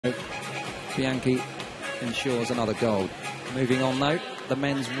Bianchi ensures another gold. Moving on now, the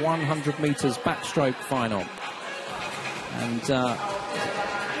men's 100 metres backstroke final. And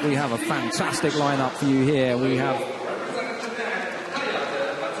we have a fantastic lineup for you here. We have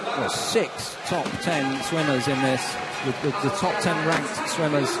 6 top 10 swimmers in this, with the top 10 ranked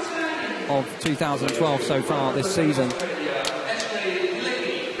swimmers of 2012 so far this season.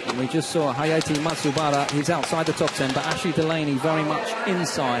 And we just saw Hayate Matsubara, he's outside the top 10, but Ashley Delaney very much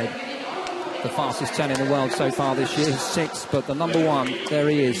inside the fastest 10 in the world so far this year. He's 6th, but the number 1, there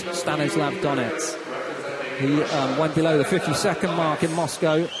he is, Stanislav Donets. He went below the 52nd mark in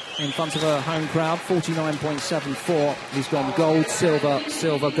Moscow in front of a home crowd, 49.74. He's gone gold, silver,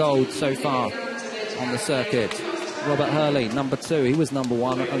 silver, gold so far on the circuit. Robert Hurley, number 2, he was number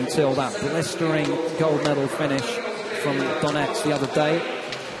 1 until that blistering gold medal finish from Donets the other day.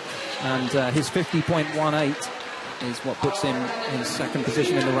 And his 50.18 is what puts him in 2nd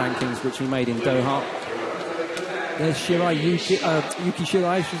position in the rankings, which he made in Doha. There's Yuki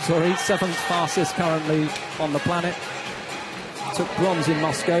Shirai, 7th fastest currently on the planet. Took bronze in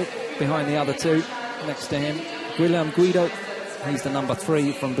Moscow behind the other 2 next to him. Guilherme Guido, he's the number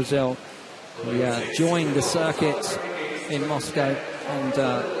 3 from Brazil. He joined the circuit in Moscow and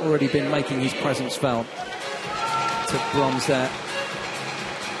already been making his presence felt. Took bronze there.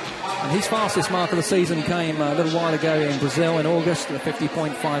 And his fastest mark of the season came a little while ago in Brazil in August, the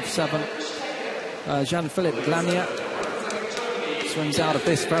 50.57. Jean-Philippe Glania swims out of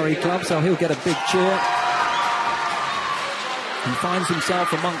this very club, so he'll get a big cheer. He finds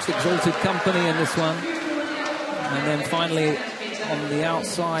himself amongst exalted company in this one. And then finally, on the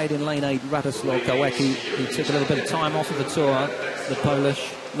outside in lane 8, Radoslaw Kawecki, he took a little bit of time off of the tour, the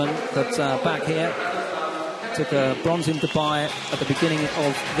Polishman, but back here, took a bronze in Dubai at the beginning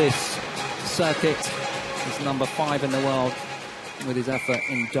of this circuit. He's number 5 in the world with his effort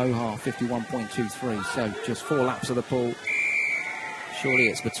in Doha, 51.23. So just 4 laps of the pool. Surely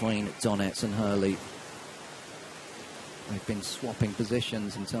it's between Donets and Hurley. They've been swapping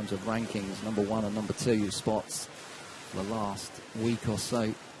positions in terms of rankings, number 1 and number 2 spots for the last week or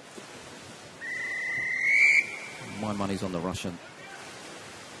so. My money's on the Russian.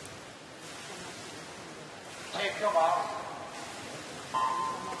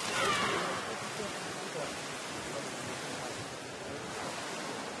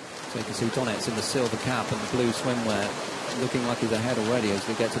 So you can see Donets in the silver cap and the blue swimwear, looking like he's ahead already as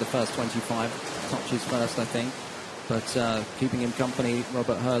we get to the first 25. Touches first, I think. But keeping him company,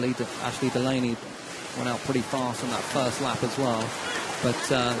 Robert Hurley. Ashley Delaney went out pretty fast on that first lap as well. But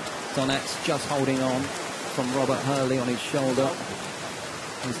Donets just holding on from Robert Hurley on his shoulder.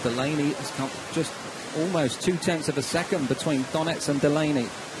 As Delaney has come just almost 0.2 of a second between Donets and Delaney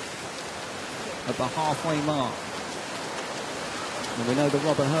at the halfway mark. And we know that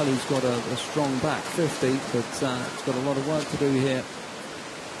Robert Hurley's got a strong back, 50, but he's got a lot of work to do here.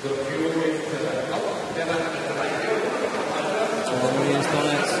 Well, here's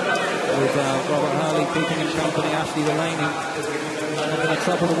Donets with Robert Hurley keeping him company. Ashley Delaney not going to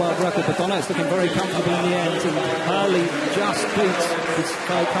trouble the world record, but Donets looking very comfortable in the end. And Hurley just beats his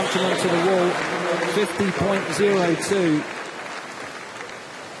fellow countryman to the wall, 50.02.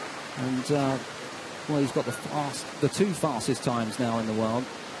 And well, he's got the 2 fastest times now in the world.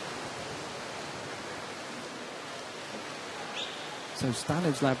 So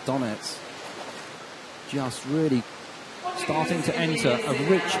Stanislav Donets just really starting to enter a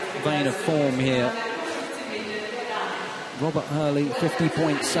rich vein of form here. Robert Hurley,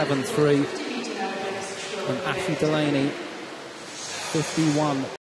 50.73. And Ashley Delaney, 51.